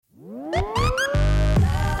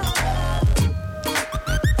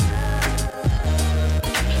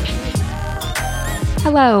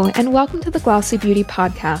Hello, and welcome to the Glossy Beauty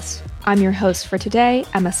Podcast. I'm your host for today,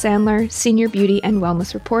 Emma Sandler, Senior Beauty and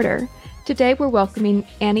Wellness Reporter. Today we're welcoming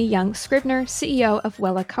Annie Young-Scrivner, CEO of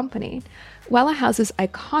Wella Company. Wella houses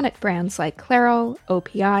iconic brands like Clairol,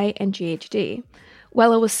 OPI, and GHD.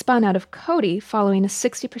 Wella was spun out of Coty following a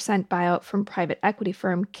 60% buyout from private equity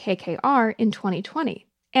firm KKR in 2020.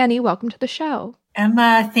 Annie, welcome to the show.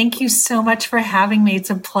 Emma, thank you so much for having me. It's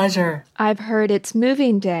a pleasure. I've heard it's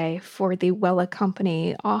moving day for the Wella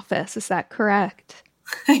Company office. Is that correct?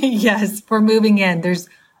 Yes, we're moving in. There's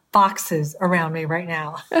boxes around me right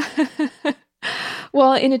now.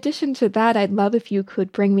 Well, in addition to that, I'd love if you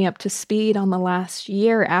could bring me up to speed on the last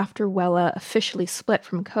year after Wella officially split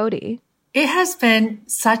from Coty. It has been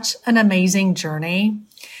such an amazing journey.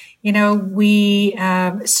 You know, we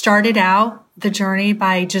started out the journey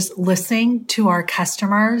by just listening to our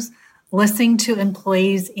customers, listening to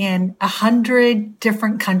employees in 100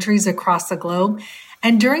 different countries across the globe.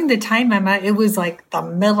 And during the time, Emma, it was like the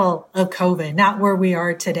middle of COVID, not where we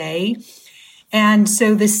are today. And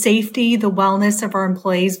so the safety, the wellness of our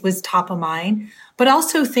employees was top of mind, but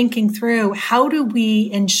also thinking through how do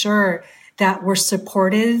we ensure that we're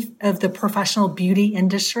supportive of the professional beauty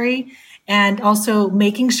industry and also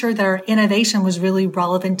making sure that our innovation was really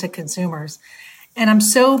relevant to consumers. And I'm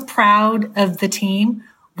so proud of the team.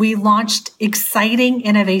 We launched exciting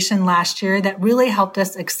innovation last year that really helped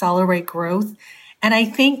us accelerate growth. And I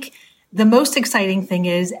think the most exciting thing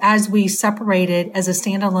is as we separated as a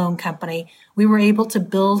standalone company, we were able to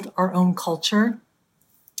build our own culture,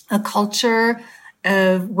 a culture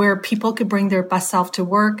of where people could bring their best self to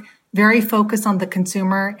work, very focused on the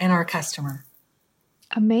consumer and our customer.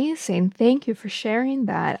 Amazing. Thank you for sharing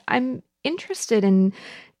that. I'm interested in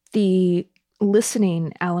the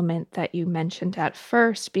listening element that you mentioned at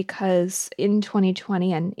first, because in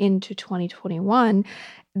 2020 and into 2021,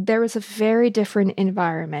 there was a very different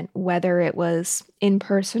environment, whether it was in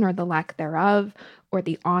person or the lack thereof, or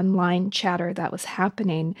the online chatter that was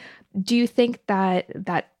happening. Do you think that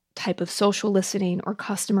that type of social listening or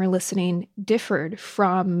customer listening differed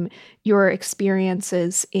from your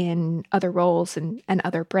experiences in other roles and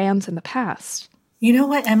other brands in the past? You know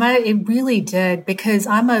what, Emma? It really did, because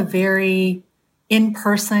I'm a very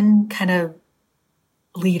in-person kind of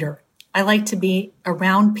leader. I like to be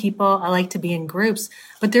around people. I like to be in groups.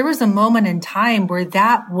 But there was a moment in time where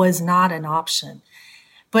that was not an option.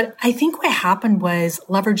 But I think what happened was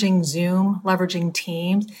leveraging Zoom, leveraging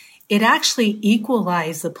Teams, it actually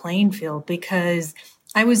equalized the playing field because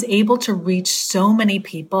I was able to reach so many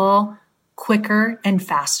people quicker and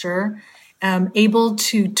faster, able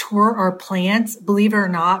to tour our plants, believe it or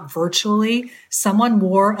not, virtually. Someone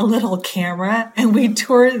wore a little camera and we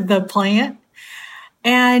toured the plant.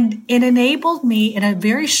 And it enabled me in a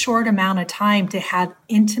very short amount of time to have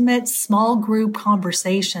intimate, small group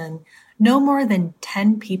conversation, no more than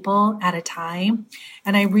 10 people at a time.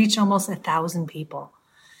 And I reached almost 1,000 people.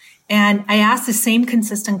 And I asked the same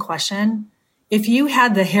consistent question. If you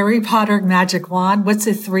had the Harry Potter magic wand, what's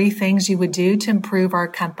the 3 things you would do to improve our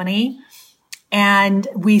company? And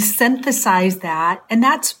we synthesized that. And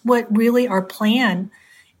that's what really our plan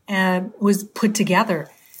was put together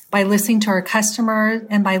by listening to our customers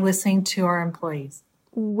and by listening to our employees.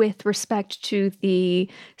 With respect to the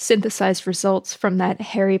synthesized results from that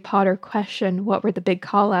Harry Potter question, what were the big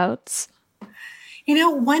call-outs? You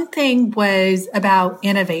know, one thing was about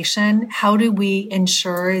innovation. How do we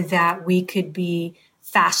ensure that we could be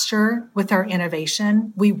faster with our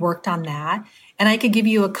innovation? We worked on that. And I could give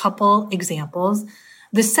you a couple examples.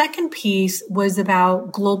 The second piece was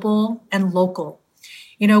about global and local.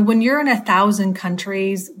 You know, when you're in 1,000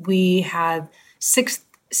 countries, we have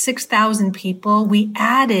 6,000 people. We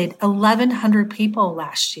added 1,100 people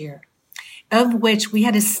last year, of which we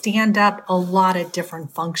had to stand up a lot of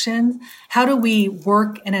different functions. How do we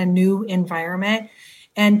work in a new environment?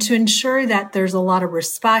 And to ensure that there's a lot of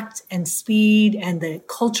respect and speed and the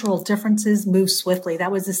cultural differences move swiftly.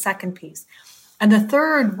 That was the second piece. And the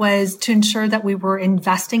third was to ensure that we were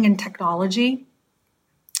investing in technology.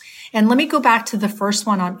 And let me go back to the first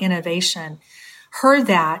one on innovation. Heard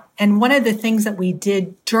that. And one of the things that we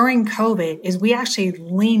did during COVID is we actually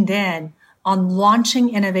leaned in on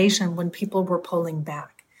launching innovation when people were pulling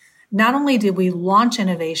back. Not only did we launch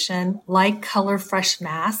innovation like Color Fresh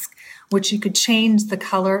Mask, which you could change the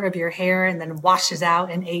color of your hair and then washes out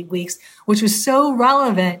in 8 weeks, which was so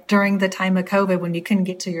relevant during the time of COVID when you couldn't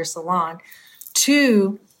get to your salon,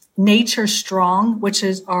 to Nature Strong, which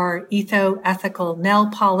is our ethical nail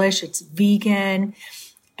polish. It's vegan.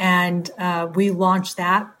 And we launched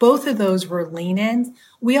that. Both of those were lean-ins.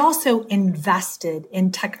 We also invested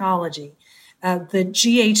in technology. the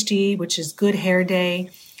GHD, which is Good Hair Day.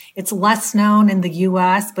 It's less known in the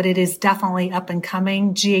US, but it is definitely up and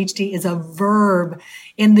coming. GHD is a verb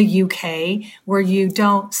in the UK where you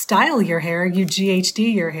don't style your hair, you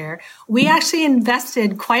GHD your hair. We actually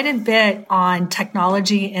invested quite a bit on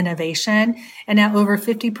technology innovation, and now over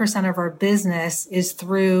 50% of our business is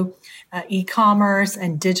through e-commerce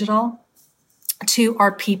and digital to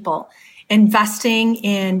our people, investing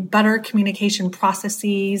in better communication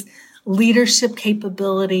processes, leadership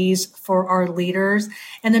capabilities for our leaders,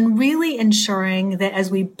 and then really ensuring that as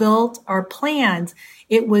we built our plans,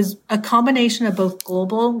 it was a combination of both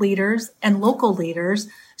global leaders and local leaders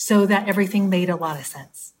so that everything made a lot of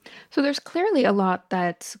sense. So there's clearly a lot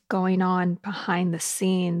that's going on behind the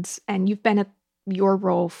scenes, and you've been at your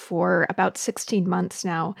role for about 16 months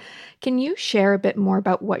now. Can you share a bit more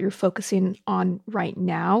about what you're focusing on right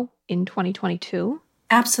now in 2022?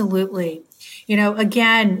 Absolutely.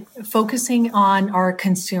 Again, focusing on our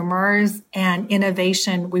consumers and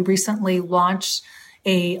innovation, we recently launched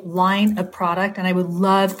a line of product, and I would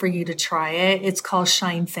love for you to try it. It's called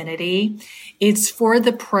Shinefinity. It's for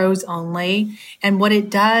the pros only. And what it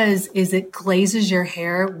does is it glazes your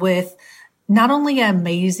hair with not only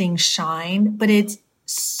amazing shine, but it's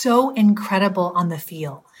so incredible on the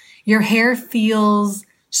feel. Your hair feels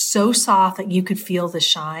so soft that you could feel the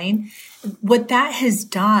shine. What that has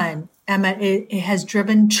done, Emma, it has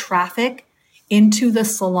driven traffic into the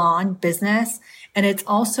salon business, and it's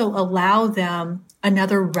also allowed them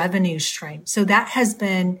another revenue stream. So that has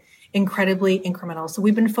been incredibly incremental. So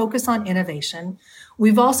we've been focused on innovation.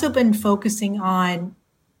 We've also been focusing on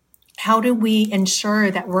how do we ensure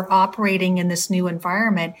that we're operating in this new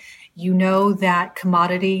environment. You know that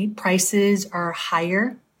commodity prices are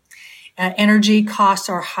higher. Energy costs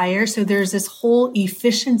are higher. So there's this whole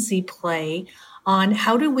efficiency play on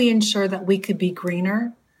how do we ensure that we could be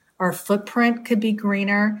greener, our footprint could be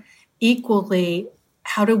greener. Equally,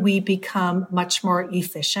 how do we become much more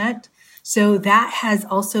efficient? So that has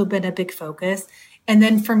also been a big focus. And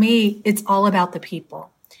then for me, it's all about the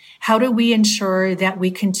people. How do we ensure that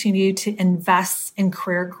we continue to invest in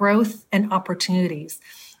career growth and opportunities?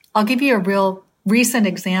 I'll give you a real recent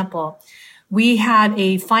example. We had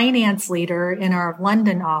a finance leader in our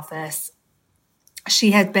London office.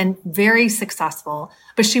 She had been very successful,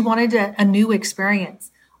 but she wanted a new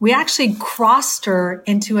experience. We actually crossed her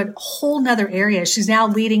into a whole nother area. She's now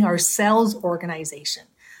leading our sales organization.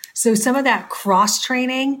 So some of that cross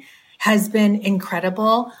training has been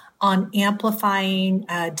incredible on amplifying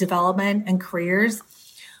development and careers.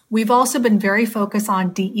 We've also been very focused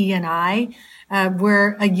on DE&I.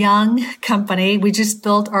 We're a young company. We just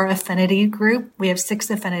built our affinity group. We have 6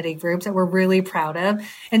 affinity groups that we're really proud of.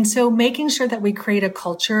 And so making sure that we create a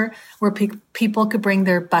culture where people could bring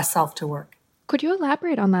their best self to work. Could you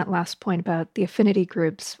elaborate on that last point about the affinity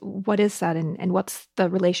groups? What is that, and what's the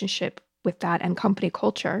relationship with that and company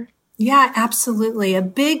culture? Yeah, absolutely. A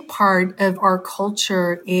big part of our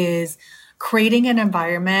culture is creating an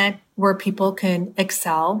environment where people can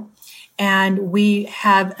excel. And we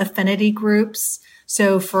have affinity groups.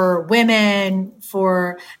 So for women,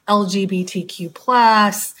 for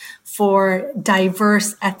LGBTQ+, for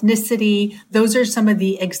diverse ethnicity, those are some of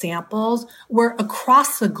the examples where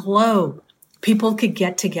across the globe, people could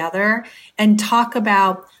get together and talk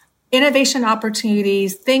about innovation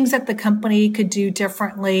opportunities, things that the company could do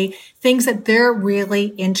differently, things that they're really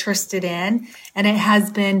interested in. And it has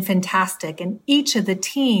been fantastic. And each of the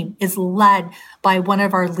team is led by one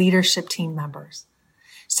of our leadership team members.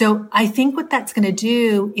 So I think what that's going to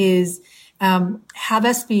do is have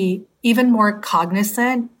us be even more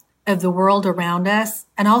cognizant of the world around us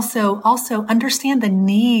and also understand the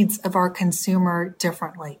needs of our consumer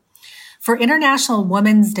differently. For International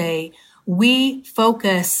Women's Day, we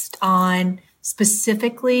focused on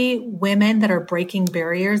specifically women that are breaking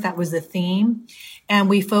barriers. That was the theme. And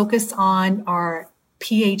we focused on our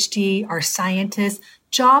PhD, our scientists,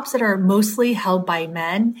 jobs that are mostly held by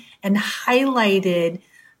men, and highlighted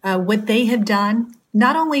what they have done,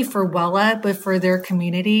 not only for Wella, but for their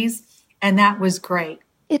communities. And that was great.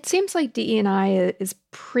 It seems like DE&I is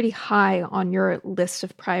pretty high on your list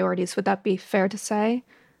of priorities. Would that be fair to say?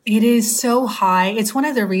 It is so high. It's one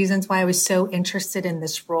of the reasons why I was so interested in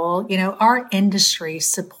this role. Our industry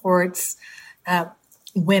supports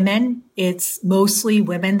women. It's mostly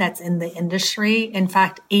women that's in the industry. In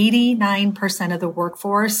fact, 89% of the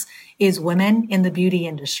workforce is women in the beauty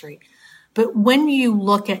industry. But when you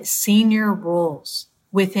look at senior roles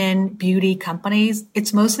within beauty companies,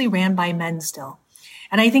 it's mostly ran by men still.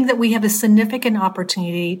 And I think that we have a significant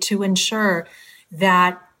opportunity to ensure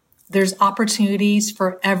that there's opportunities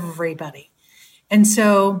for everybody. And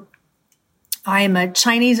so I am a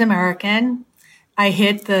Chinese American. I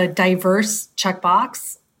hit the diverse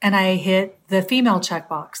checkbox and I hit the female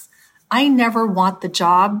checkbox. I never want the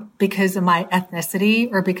job because of my ethnicity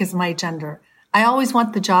or because of my gender. I always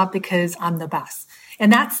want the job because I'm the best.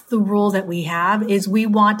 And that's the rule that we have is we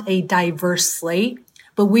want a diverse slate,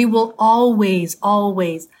 but we will always,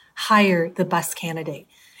 always hire the best candidate.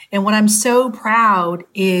 And what I'm so proud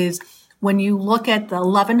is when you look at the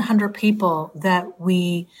 1,100 people that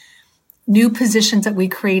new positions that we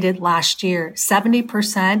created last year,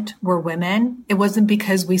 70% were women. It wasn't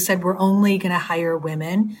because we said we're only going to hire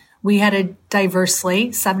women. We had a diverse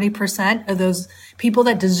slate. 70% of those people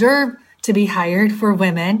that deserve to be hired were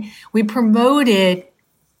women. We promoted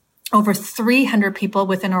over 300 people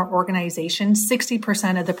within our organization.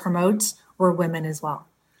 60% of the promotes were women as well.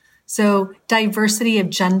 So diversity of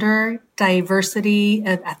gender, diversity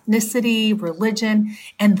of ethnicity, religion,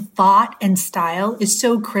 and thought and style is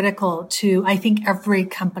so critical to, I think, every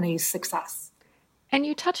company's success. And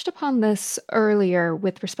you touched upon this earlier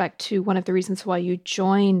with respect to one of the reasons why you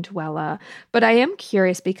joined Wella, but I am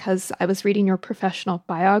curious because I was reading your professional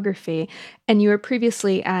biography and you were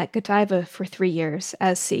previously at Godiva for 3 years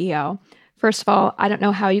as CEO. First of all, I don't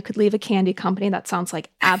know how you could leave a candy company. That sounds like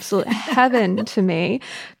absolute heaven to me.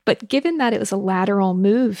 But given that it was a lateral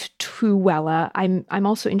move to Wella, I'm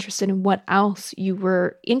also interested in what else you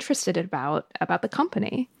were interested about the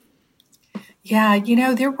company. Yeah,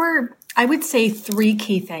 there were, I would say, 3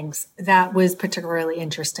 key things that was particularly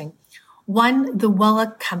interesting. One, the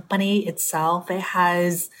Wella company itself, it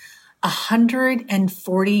has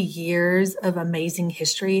 140 years of amazing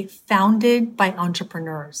history founded by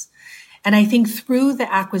entrepreneurs. And I think through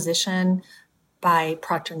the acquisition by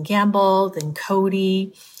Procter & Gamble, then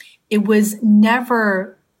Coty, it was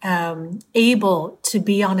never able to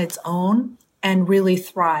be on its own and really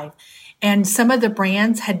thrive. And some of the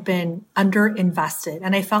brands had been underinvested.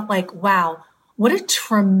 And I felt like, wow, what a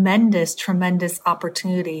tremendous, tremendous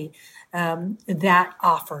opportunity that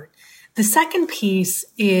offered. The second piece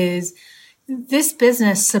is this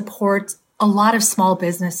business supports a lot of small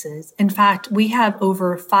businesses. In fact, we have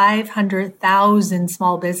over 500,000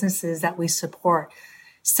 small businesses that we support.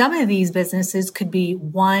 Some of these businesses could be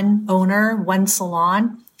one owner, one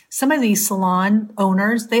salon. Some of these salon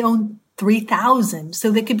owners, they own 3,000. So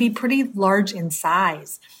they could be pretty large in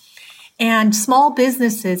size. And small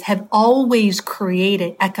businesses have always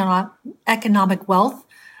created economic wealth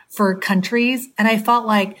for countries. And I felt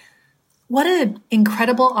like, what an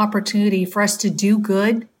incredible opportunity for us to do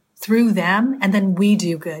good through them, and then we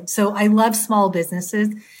do good. So I love small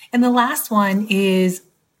businesses. And the last one is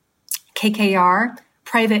KKR,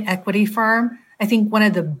 private equity firm. I think one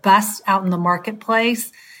of the best out in the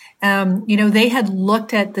marketplace. They had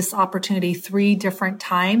looked at this opportunity 3 different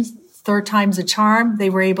times. Third time's a charm.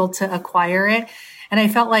 They were able to acquire it. And I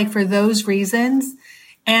felt like for those reasons,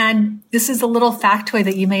 and this is a little factoid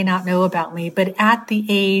that you may not know about me, but at the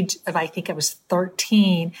age of, I think I was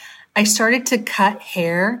 13, I started to cut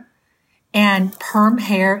hair and perm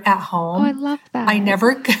hair at home. Oh, I love that. I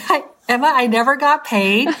never got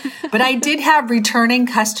paid, but I did have returning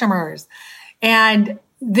customers. And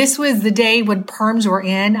this was the day when perms were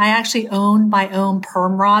in. I actually owned my own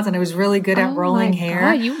perm rods and I was really good at rolling hair.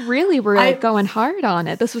 God, you really were going hard on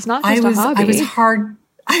it. This was not just a hobby.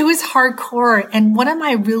 I was hardcore. And one of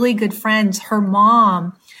my really good friends, her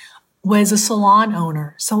mom was a salon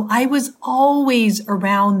owner. So I was always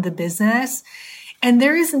around the business. And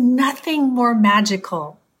there is nothing more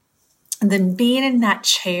magical than being in that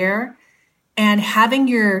chair and having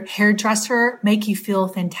your hairdresser make you feel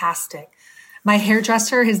fantastic. My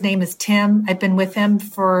hairdresser, his name is Tim. I've been with him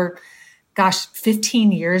for,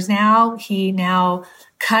 15 years now. He now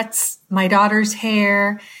cuts my daughter's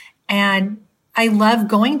hair and I love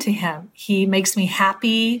going to him. He makes me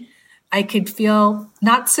happy. I could feel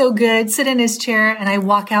not so good, sit in his chair, and I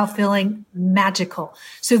walk out feeling magical.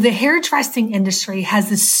 So the hairdressing industry has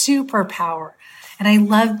this superpower, and I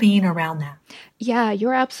love being around that. Yeah,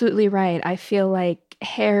 you're absolutely right. I feel like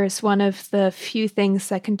hair is one of the few things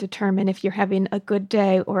that can determine if you're having a good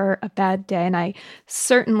day or a bad day. And I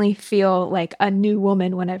certainly feel like a new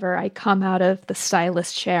woman whenever I come out of the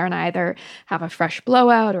stylist chair and I either have a fresh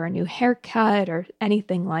blowout or a new haircut or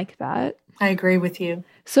anything like that. I agree with you.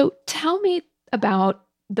 So tell me about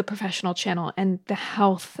the professional channel and the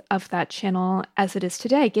health of that channel as it is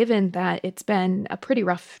today, given that it's been a pretty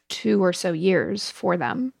rough 2 or so years for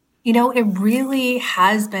them. It really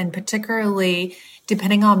has been, particularly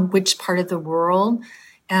depending on which part of the world.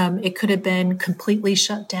 It could have been completely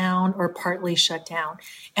shut down or partly shut down.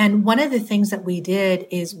 And one of the things that we did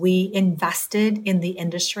is we invested in the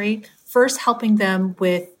industry, first helping them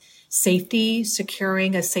with safety,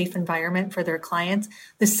 securing a safe environment for their clients.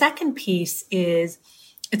 The second piece is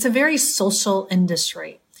it's a very social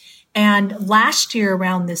industry. And last year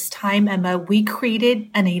around this time, Emma, we created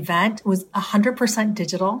an event. It was 100%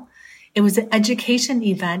 digital. It was an education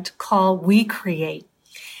event called We Create.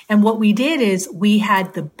 And what we did is we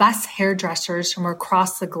had the best hairdressers from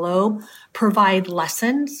across the globe provide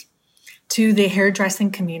lessons to the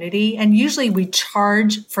hairdressing community. And usually we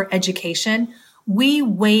charge for education. We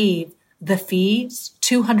waive the fees,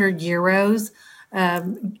 200 euros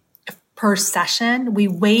per session. We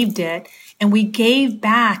waived it and we gave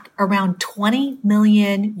back around 20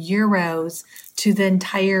 million euros to the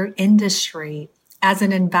entire industry as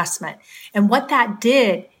an investment. And what that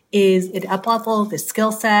did is it up-leveled the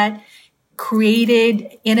skill set,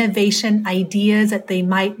 created innovation ideas that they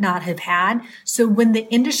might not have had. So when the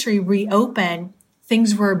industry reopened,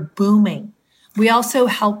 things were booming. We also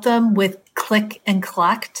helped them with click and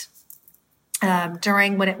collect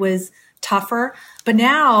during when it was tougher. But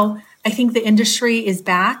now I think the industry is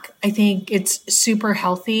back. I think it's super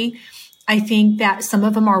healthy. I think that some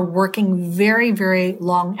of them are working very, very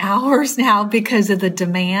long hours now because of the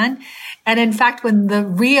demand. And in fact, when the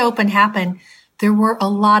reopen happened, there were a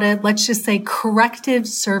lot of, let's just say, corrective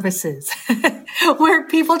services where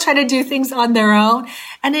people try to do things on their own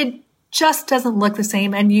and it just doesn't look the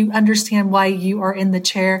same. And you understand why you are in the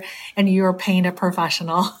chair and you are paying a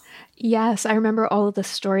professional. Yes, I remember all of the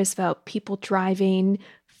stories about people driving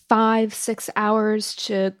 5, 6 hours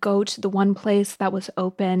to go to the one place that was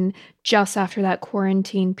open just after that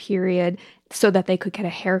quarantine period so that they could get a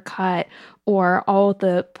haircut, or all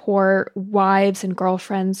the poor wives and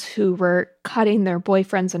girlfriends who were cutting their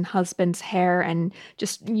boyfriends and husbands' hair and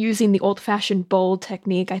just using the old-fashioned bowl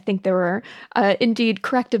technique. I think there were indeed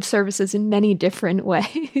corrective services in many different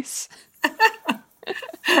ways.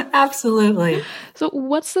 Absolutely. So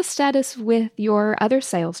what's the status with your other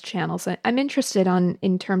sales channels? I'm interested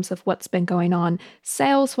in terms of what's been going on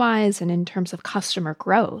sales-wise and in terms of customer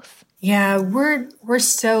growth. Yeah, we're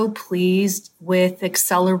so pleased with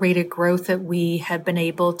accelerated growth that we have been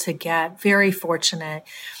able to get. Very fortunate.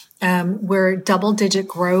 We're double-digit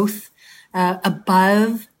growth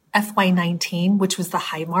above FY19, which was the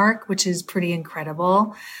high mark, which is pretty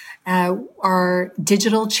incredible. Our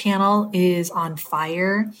digital channel is on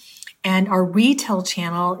fire and our retail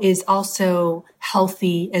channel is also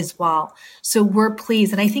healthy as well. So we're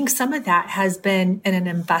pleased. And I think some of that has been an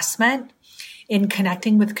investment in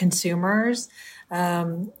connecting with consumers.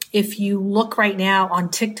 If you look right now on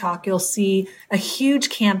TikTok, you'll see a huge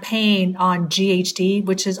campaign on GHD,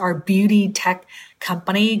 which is our beauty tech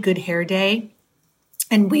company, Good Hair Day.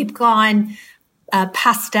 And we've gone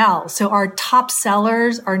pastel. So our top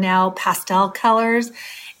sellers are now pastel colors,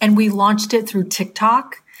 and we launched it through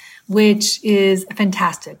TikTok, which is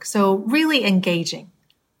fantastic. So really engaging.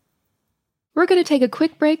 We're going to take a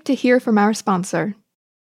quick break to hear from our sponsor.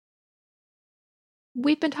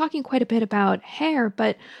 We've been talking quite a bit about hair,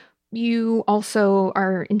 but you also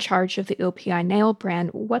are in charge of the OPI nail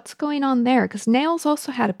brand. What's going on there? Because nails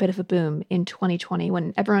also had a bit of a boom in 2020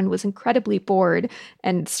 when everyone was incredibly bored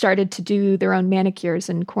and started to do their own manicures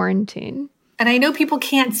in quarantine. And I know people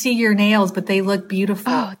can't see your nails, but they look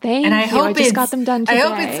beautiful. Oh, thank and you. I just got them done today. I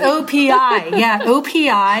hope it's OPI. Yeah,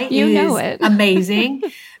 OPI is amazing.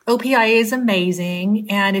 OPI is amazing.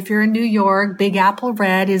 And if you're in New York, Big Apple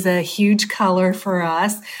Red is a huge color for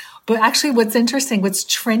us. But actually what's interesting, what's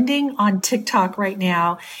trending on TikTok right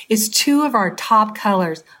now is two of our top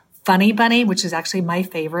colors, Funny Bunny, which is actually my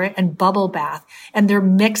favorite, and Bubble Bath. And they're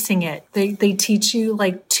mixing it. They teach you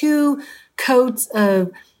like 2 coats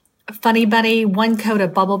of Funny Bunny, 1 coat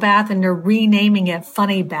of Bubble Bath, and they're renaming it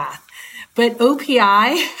Funny Bath. But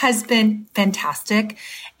OPI has been fantastic.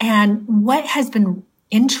 And what has been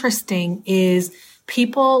interesting is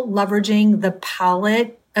people leveraging the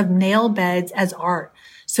palette of nail beds as art.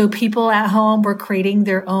 So people at home were creating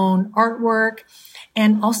their own artwork,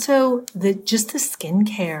 and also just the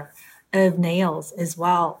skincare of nails as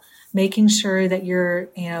well, making sure that you're,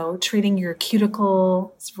 treating your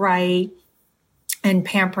cuticles right and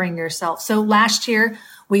pampering yourself. So last year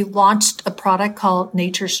we launched a product called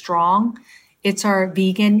Nature Strong. It's our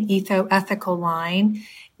vegan ethical line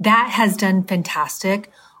that has done fantastic.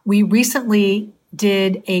 We recently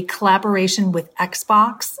did a collaboration with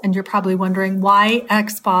Xbox, and you're probably wondering why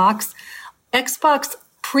Xbox. Xbox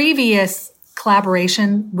previous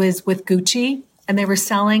collaboration was with Gucci, and they were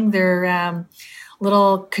selling their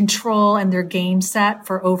little control and their game set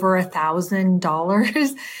for over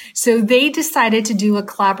 $1,000. So they decided to do a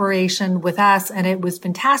collaboration with us, and it was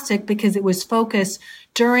fantastic because it was focused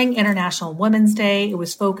during International Women's Day. It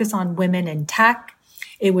was focused on women in tech.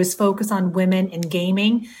 It was focused on women in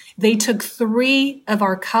gaming. They took 3 of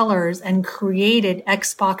our colors and created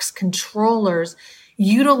Xbox controllers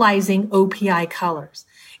utilizing OPI colors.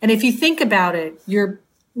 And if you think about it, you're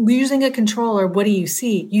using a controller. What do you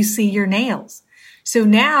see? You see your nails. So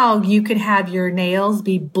now you could have your nails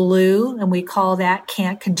be blue, and we call that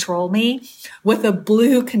Can't Control Me, with a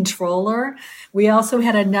blue controller. We also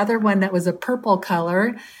had another one that was a purple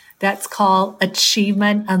color that's called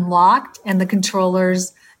Achievement Unlocked, and the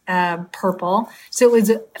controller's purple. So it was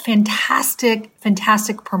a fantastic,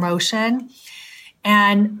 fantastic promotion,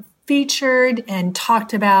 and featured and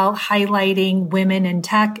talked about highlighting women in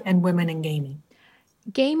tech and women in gaming.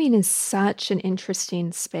 Gaming is such an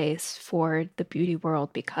interesting space for the beauty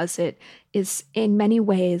world because it is in many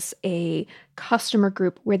ways a customer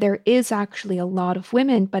group where there is actually a lot of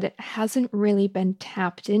women, but it hasn't really been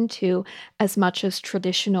tapped into as much as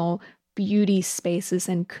traditional beauty spaces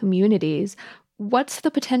and communities. What's the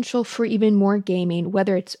potential for even more gaming,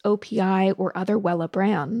 whether it's OPI or other Wella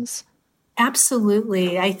brands?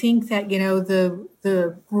 Absolutely. I think that,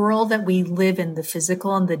 the world that we live in, the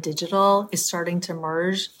physical and the digital, is starting to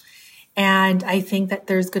merge. And I think that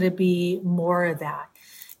there's going to be more of that.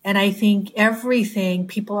 And I think everything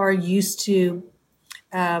people are used to,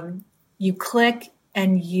 you click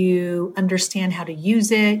and you understand how to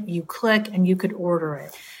use it. You click and you could order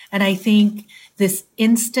it. And I think this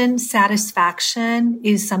instant satisfaction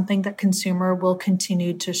is something that consumer will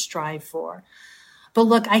continue to strive for. But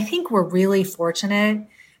look, I think we're really fortunate.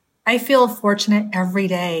 I feel fortunate every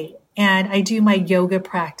day. And I do my yoga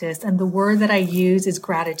practice, and the word that I use is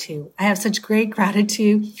gratitude. I have such great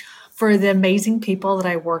gratitude for the amazing people that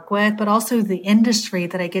I work with, but also the industry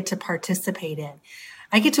that I get to participate in.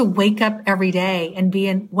 I get to wake up every day and be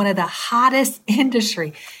in one of the hottest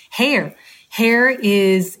industry. Hair. Hair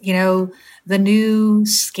is, the new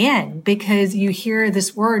skin, because you hear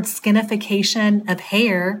this word skinification of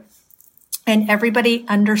hair. And everybody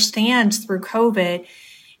understands through COVID,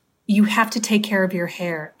 you have to take care of your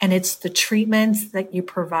hair, and it's the treatments that you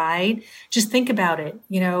provide. Just think about it.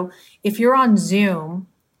 If you're on Zoom,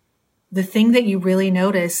 the thing that you really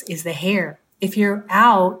notice is the hair. If you're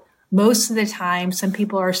out, most of the time, some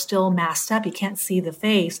people are still masked up. You can't see the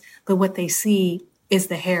face, but what they see is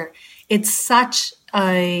the hair. It's such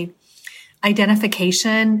a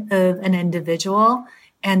identification of an individual.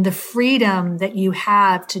 And the freedom that you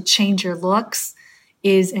have to change your looks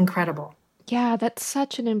is incredible. Yeah, that's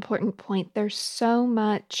such an important point. There's so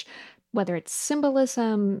much, whether it's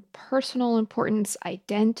symbolism, personal importance,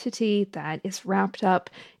 identity, that is wrapped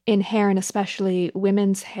up in hair, and especially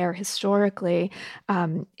women's hair historically.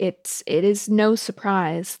 It is no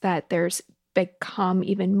surprise that there's become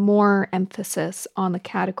even more emphasis on the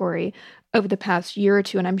category over the past year or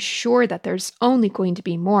two, and I'm sure that there's only going to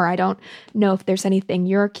be more. I don't know if there's anything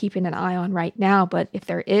you're keeping an eye on right now, but if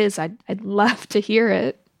there is, I'd love to hear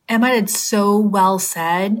it. Emma, it's so well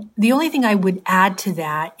said. The only thing I would add to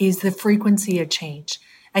that is the frequency of change.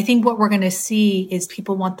 I think what we're going to see is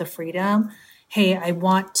people want the freedom. Hey, I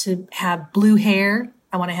want to have blue hair.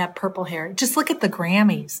 I want to have purple hair. Just look at the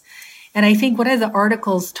Grammys. And I think one of the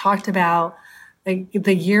articles talked about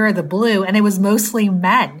the year of the blue, and it was mostly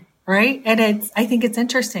men, right? And I think it's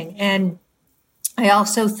interesting. And I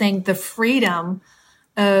also think the freedom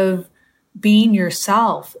of being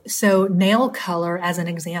yourself. So nail color, as an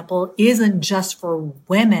example, isn't just for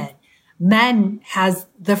women. Men has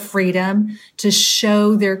the freedom to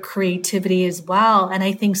show their creativity as well. And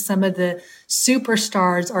I think some of the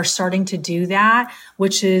superstars are starting to do that,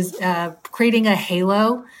 which is creating a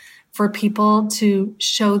halo for people to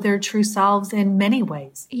show their true selves in many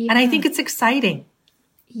ways. Yeah. And I think it's exciting.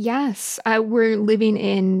 Yes, we're living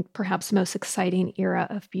in perhaps the most exciting era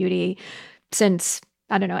of beauty since,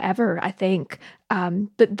 I don't know, ever, I think.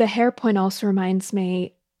 But the hair point also reminds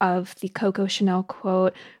me of the Coco Chanel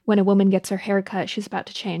quote, when a woman gets her hair cut, she's about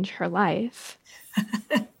to change her life.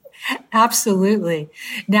 Absolutely.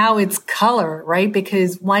 Now it's color, right?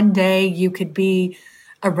 Because one day you could be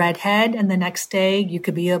a redhead and the next day you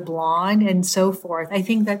could be a blonde and so forth. I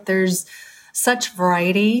think that there's such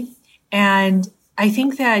variety. And I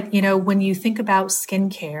think that, when you think about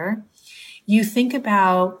skincare, you think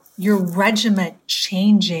about your regimen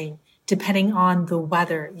changing depending on the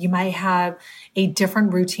weather. You might have a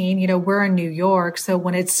different routine. We're in New York, so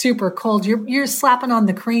when it's super cold, you're slapping on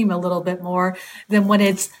the cream a little bit more than when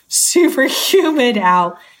it's super humid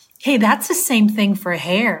out. Hey, that's the same thing for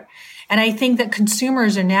hair. And I think that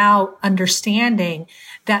consumers are now understanding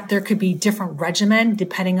that there could be different regimen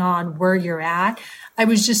depending on where you're at. I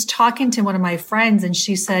was just talking to one of my friends, and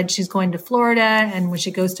she said she's going to Florida, and when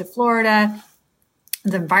she goes to Florida,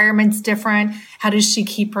 The environment's different. How does she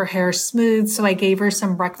keep her hair smooth? So I gave her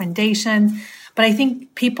some recommendations. But I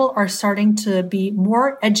think people are starting to be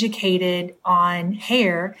more educated on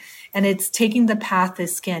hair, and it's taking the path of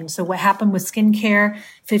skin. So what happened with skincare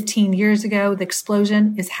 15 years ago, the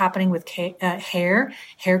explosion is happening with hair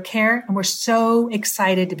care. And we're so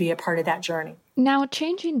excited to be a part of that journey. Now,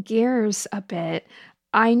 changing gears a bit,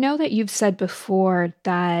 I know that you've said before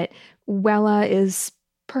that Wella is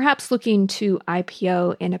perhaps looking to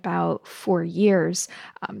IPO in about 4 years.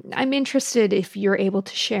 I'm interested if you're able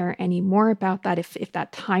to share any more about that, if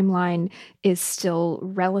that timeline is still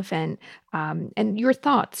relevant, and your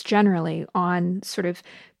thoughts generally on sort of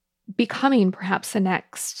becoming perhaps the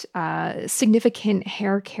next significant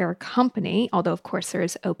hair care company, although of course there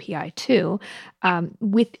is OPI too,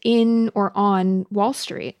 within or on Wall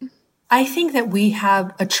Street. I think that we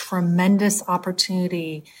have a tremendous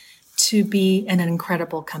opportunity to be an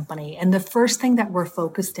incredible company. And the first thing that we're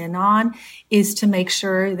focused in on is to make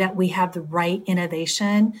sure that we have the right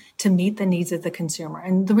innovation to meet the needs of the consumer.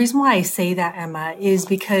 And the reason why I say that, Emma, is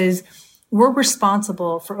because we're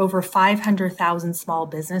responsible for over 500,000 small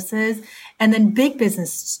businesses and then big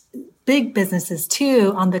businesses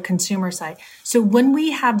too on the consumer side. So when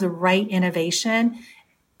we have the right innovation,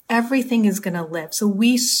 everything is going to live. So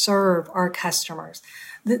we serve our customers.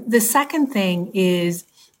 The second thing is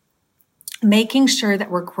making sure that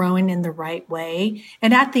we're growing in the right way.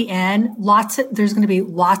 And at the end, there's going to be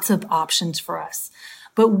lots of options for us.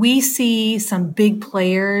 But we see some big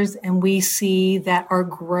players and we see that our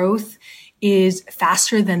growth is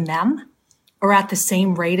faster than them or at the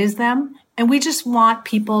same rate as them. And we just want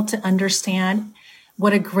people to understand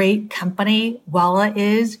what a great company Wella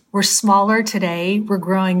is. We're smaller today. We're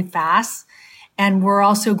growing fast and we're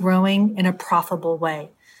also growing in a profitable way.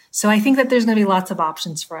 So I think that there's going to be lots of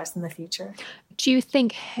options for us in the future. Do you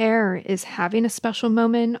think hair is having a special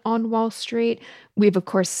moment on Wall Street? We've, of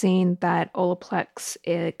course, seen that Olaplex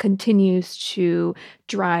continues to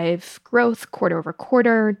drive growth quarter over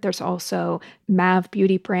quarter. There's also Mav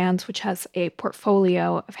Beauty Brands, which has a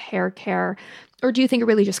portfolio of hair care. Or do you think it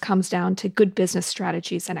really just comes down to good business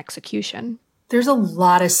strategies and execution? There's a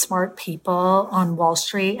lot of smart people on Wall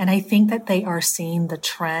Street, and I think that they are seeing the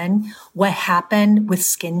trend. What happened with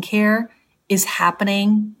skincare is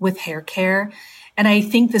happening with hair care. And I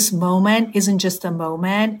think this moment isn't just a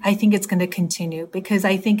moment. I think it's going to continue because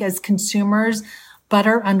I think as consumers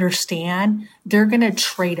better understand, they're going to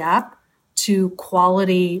trade up to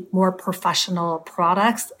quality, more professional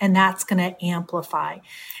products, and that's going to amplify.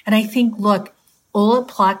 And I think, look,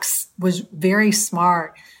 Olaplex was very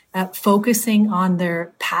smart at focusing on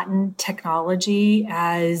their patent technology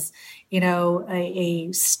as, a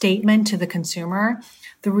statement to the consumer.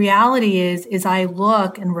 The reality is I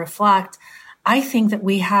look and reflect, I think that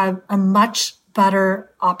we have a much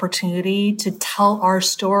better opportunity to tell our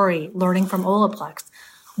story, learning from Olaplex.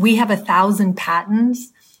 We have 1,000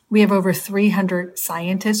 patents. We have over 300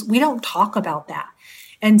 scientists. We don't talk about that.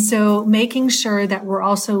 And so making sure that we're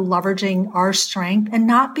also leveraging our strength and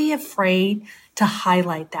not be afraid to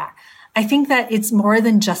highlight that. I think that it's more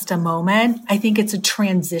than just a moment. I think it's a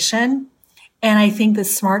transition. And I think the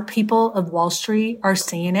smart people of Wall Street are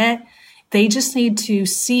seeing it. They just need to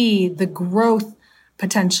see the growth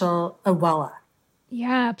potential of Wella.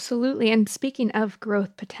 Yeah, absolutely. And speaking of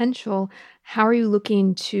growth potential, how are you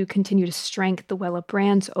looking to continue to strengthen the Wella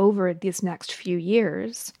brands over these next few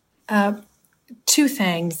years? Two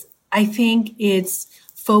things. I think it's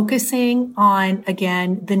focusing on,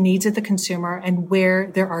 again, the needs of the consumer and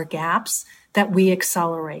where there are gaps that we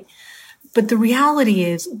accelerate. But the reality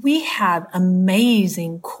is we have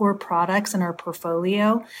amazing core products in our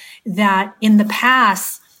portfolio that in the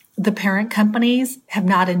past, the parent companies have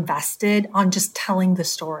not invested on just telling the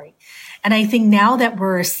story. And I think now that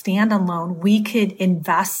we're a standalone, we could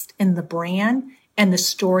invest in the brand and the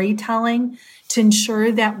storytelling to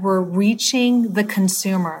ensure that we're reaching the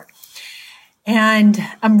consumer. And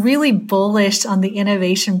I'm really bullish on the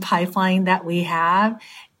innovation pipeline that we have.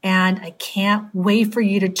 And I can't wait for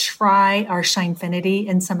you to try our Shinefinity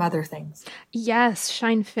and some other things. Yes,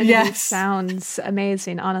 Shinefinity sounds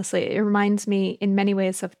amazing, honestly. It reminds me in many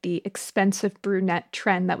ways of the expensive brunette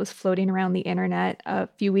trend that was floating around the internet a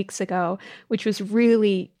few weeks ago, which was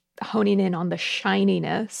really honing in on the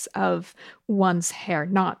shininess of one's hair,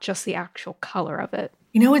 not just the actual color of it.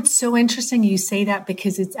 It's so interesting you say that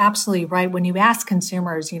because it's absolutely right. When you ask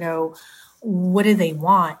consumers, what do they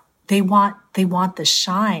want? They want the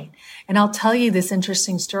shine. And I'll tell you this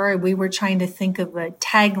interesting story. We were trying to think of a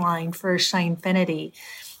tagline for Shinefinity,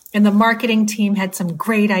 and the marketing team had some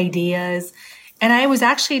great ideas. And I was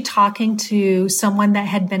actually talking to someone that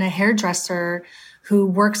had been a hairdresser who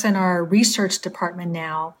works in our research department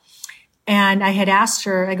now. And I had asked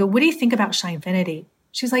her, I go, what do you think about Shinefinity?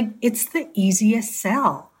 She's like, it's the easiest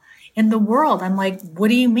sell in the world. I'm like, what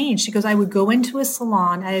do you mean? She goes, I would go into a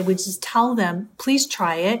salon. I would just tell them, please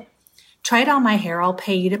try it. Try it on my hair. I'll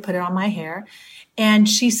pay you to put it on my hair. And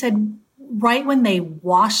she said, right when they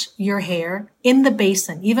wash your hair in the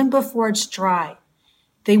basin, even before it's dry,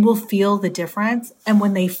 they will feel the difference. And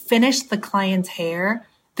when they finish the client's hair,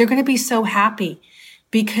 they're going to be so happy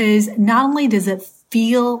because not only does it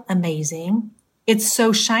feel amazing, it's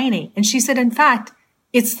so shiny. And she said, in fact,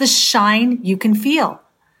 it's the shine you can feel.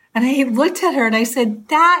 And I looked at her and I said,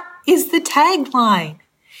 that is the tagline.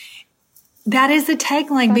 That is the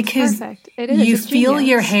tagline. That's because perfect. It is. You feel genius.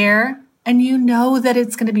 Your hair and you know that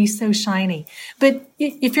it's going to be so shiny. But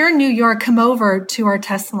if you're in New York, come over to our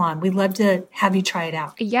test salon. We'd love to have you try it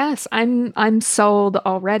out. Yes, I'm sold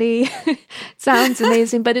already. Sounds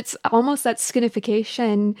amazing, but it's almost that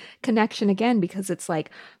skinification connection again, because it's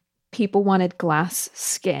like people wanted glass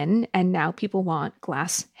skin and now people want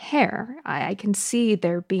glass hair. I can see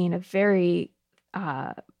there being a very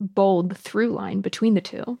bold through line between the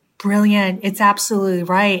two. Brilliant. It's absolutely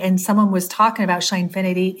right. And someone was talking about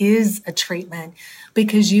Shinefinity is a treatment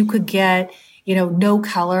because you could get, no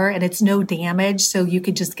color and it's no damage. So you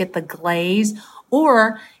could just get the glaze.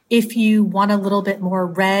 Or if you want a little bit more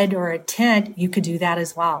red or a tint, you could do that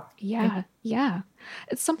as well. Yeah. Yeah.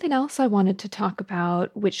 It's something else I wanted to talk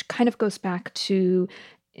about, which kind of goes back to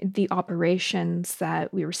the operations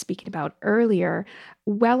that we were speaking about earlier.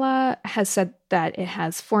 Wella has said that it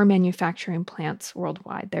has 4 manufacturing plants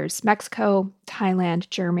worldwide. There's Mexico, Thailand,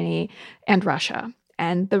 Germany, and Russia.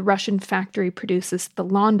 And the Russian factory produces the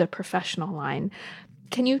Londa professional line.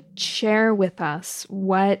 Can you share with us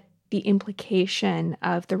what the implication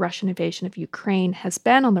of the Russian invasion of Ukraine has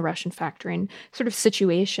been on the Russian factory sort of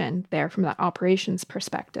situation there from that operations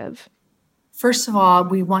perspective? First of all,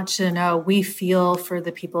 we want you to know we feel for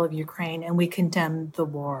the people of Ukraine and we condemn the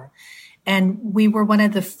war. And we were one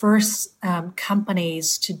of the first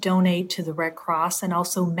companies to donate to the Red Cross and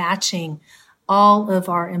also matching all of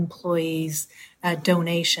our employees'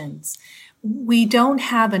 donations. We don't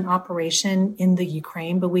have an operation in the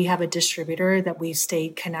Ukraine, but we have a distributor that we've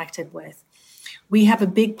stayed connected with. We have a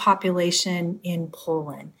big population in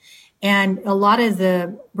Poland. And a lot of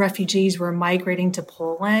the refugees were migrating to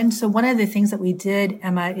Poland. So one of the things that we did,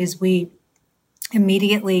 Emma, is we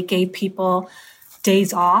immediately gave people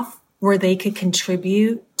days off where they could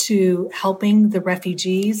contribute to helping the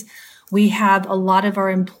refugees. We have a lot of our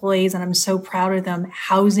employees, and I'm so proud of them,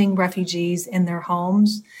 housing refugees in their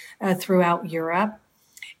homes throughout Europe.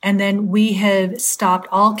 And then we have stopped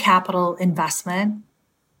all capital investment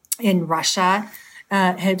in Russia.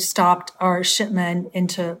 Have stopped our shipment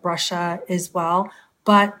into Russia as well,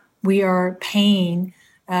 but we are paying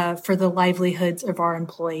for the livelihoods of our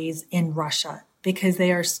employees in Russia because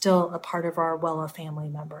they are still a part of our Wella family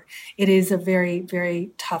member. It is a very,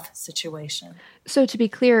 very tough situation. So to be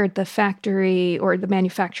clear, the factory or the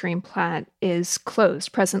manufacturing plant is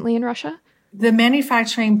closed presently in Russia? The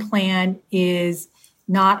manufacturing plant is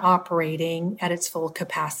not operating at its full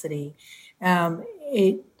capacity.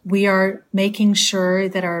 We are making sure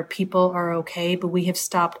that our people are okay, but we have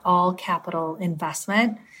stopped all capital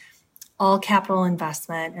investment,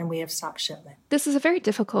 and we have stopped shipment. This is a very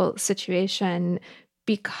difficult situation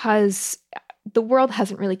because the world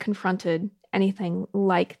hasn't really confronted anything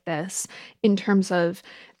like this in terms of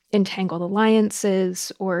entangled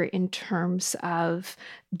alliances or in terms of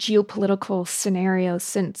geopolitical scenarios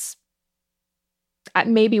since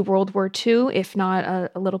maybe World War II, if not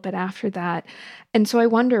a little bit after that. And so I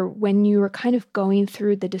wonder, when you were kind of going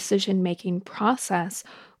through the decision-making process,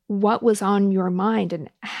 what was on your mind and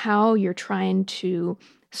how you're trying to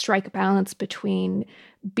strike a balance between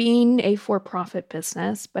being a for-profit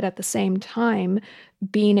business, but at the same time,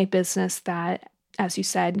 being a business that, as you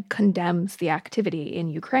said, condemns the activity in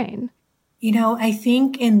Ukraine. I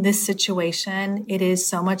think in this situation, it is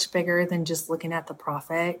so much bigger than just looking at the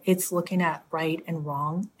profit. It's looking at right and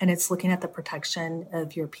wrong, and it's looking at the protection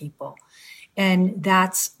of your people. And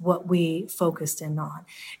that's what we focused in on.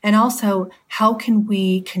 And also, how can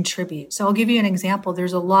we contribute? So I'll give you an example.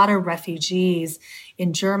 There's a lot of refugees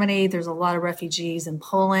in Germany. There's a lot of refugees in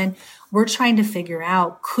Poland. We're trying to figure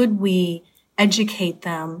out, could we educate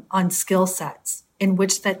them on skill sets in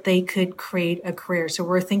which that they could create a career? So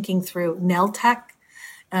we're thinking through nail tech,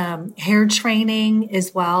 hair training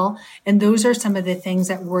as well. And those are some of the things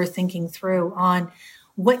that we're thinking through on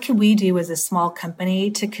what can we do as a small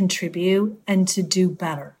company to contribute and to do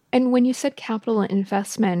better. And when you said capital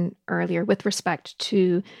investment earlier with respect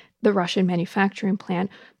to the Russian manufacturing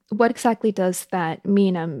plant, What exactly does that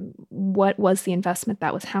mean? What was the investment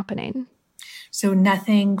that was happening? So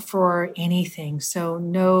nothing for anything. So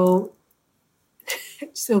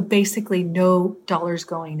basically no dollars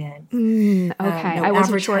going in. Okay. No I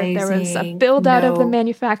wasn't sure if there was a advertising, build out of the no,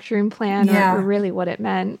 manufacturing plan or yeah, really what it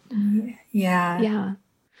meant. yeah. Yeah.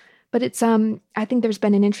 But it's I think there's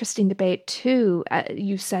been an interesting debate too.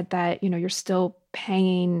 You said that, you're still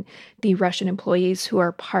paying the Russian employees who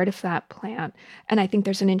are part of that plant. And I think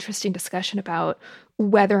there's an interesting discussion about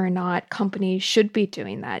whether or not companies should be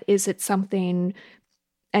doing that. Is it something,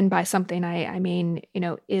 and by something I mean,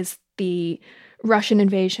 is the Russian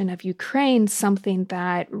invasion of Ukraine something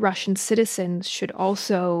that Russian citizens should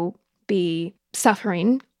also be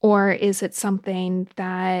suffering, or is it something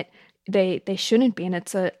that they shouldn't be? And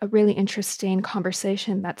it's a really interesting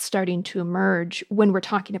conversation that's starting to emerge when we're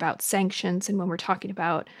talking about sanctions and when we're talking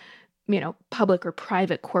about, public or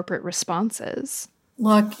private corporate responses.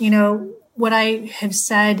 Look, what I have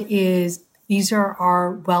said is these are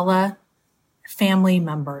our Wella family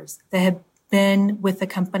members that have been with the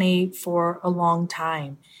company for a long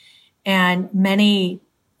time. And many,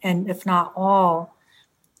 and if not all,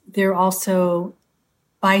 they're also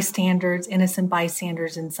bystanders, innocent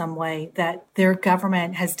bystanders in some way, that their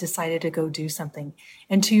government has decided to go do something.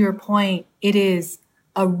 And to your point, it is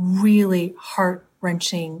a really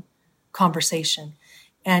heart-wrenching conversation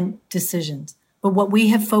and decisions. But what we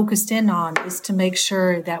have focused in on is to make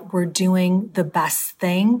sure that we're doing the best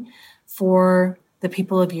thing for the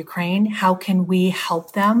people of Ukraine. How can we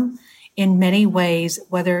help them in many ways,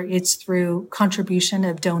 whether it's through contribution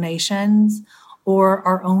of donations or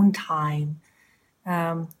our own time?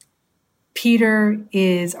 Peter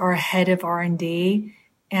is our head of R&D,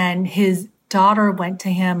 and his daughter went to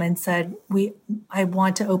him and said, I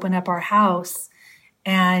want to open up our house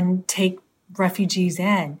and take refugees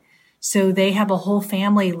in. So they have a whole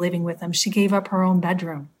family living with them. She gave up her own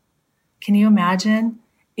bedroom. Can you imagine?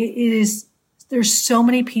 There's so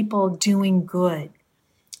many people doing good.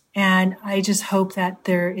 And I just hope that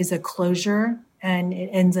there is a closure and it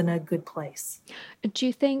ends in a good place. Do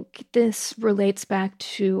you think this relates back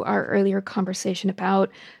to our earlier conversation about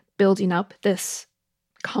building up this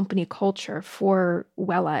company culture for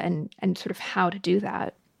Wella and sort of how to do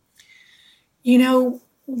that?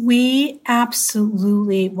 We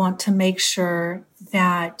absolutely want to make sure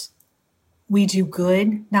that we do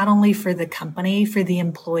good, not only for the company, for the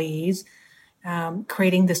employees,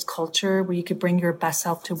 creating this culture where you could bring your best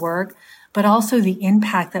self to work, but also the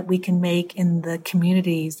impact that we can make in the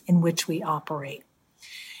communities in which we operate.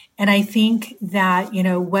 And I think that,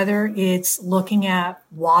 whether it's looking at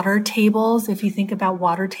water tables, if you think about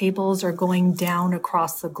water tables are going down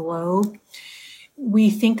across the globe, we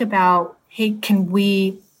think about, hey, can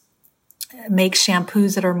we make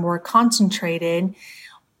shampoos that are more concentrated?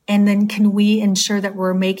 And then can we ensure that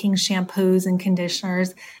we're making shampoos and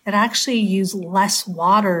conditioners that actually use less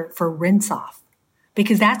water for rinse off?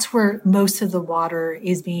 Because that's where most of the water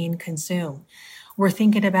is being consumed. We're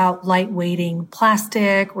thinking about lightweighting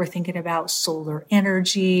plastic. We're thinking about solar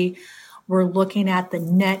energy. We're looking at the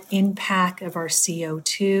net impact of our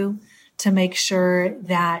CO2 to make sure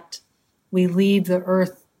that we leave the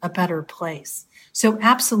earth a better place. So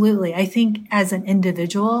absolutely, I think as an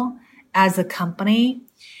individual, as a company,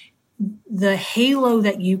 the halo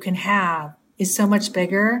that you can have is so much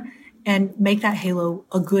bigger, and make that halo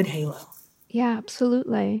a good halo. Yeah,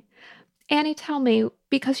 absolutely. Annie, tell me,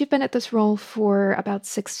 because you've been at this role for about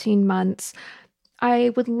 16 months,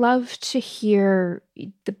 I would love to hear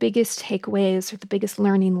the biggest takeaways or the biggest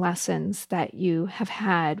learning lessons that you have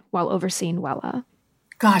had while overseeing Wella.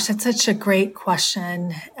 Gosh, that's such a great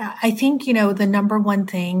question. I think, the number one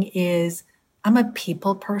thing is I'm a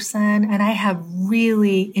people person, and I have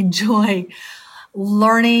really enjoyed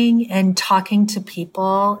learning and talking to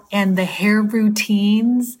people, and the hair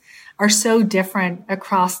routines are so different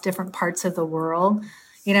across different parts of the world.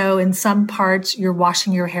 In some parts, you're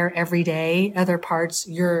washing your hair every day. Other parts,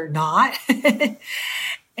 you're not.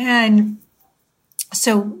 And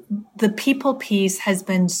so the people piece has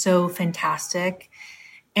been so fantastic.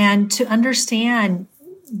 And to understand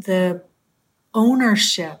the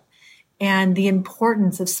ownership and the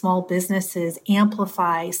importance of small businesses,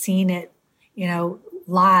 amplify seeing it,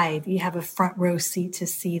 live. You have a front row seat to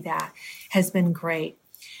see that has been great.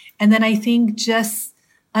 And then I think just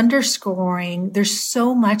underscoring there's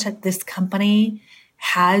so much that this company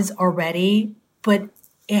has already, but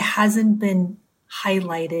it hasn't been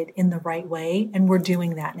highlighted in the right way. And we're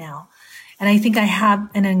doing that now. And I think I have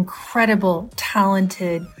an incredible,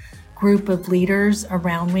 talented group of leaders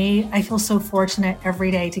around me. I feel so fortunate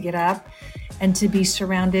every day to get up and to be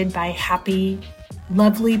surrounded by happy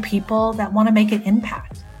lovely people that want to make an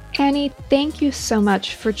impact. Annie, thank you so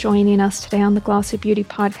much for joining us today on the Glossy Beauty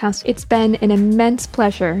Podcast. It's been an immense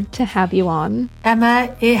pleasure to have you on.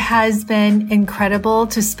 Emma, it has been incredible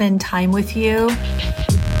to spend time with you.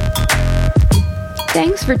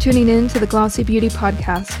 Thanks for tuning in to the Glossy Beauty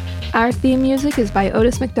Podcast. Our theme music is by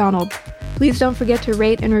Otis McDonald. Please don't forget to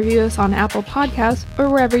rate and review us on Apple Podcasts or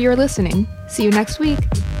wherever you're listening. See you next week.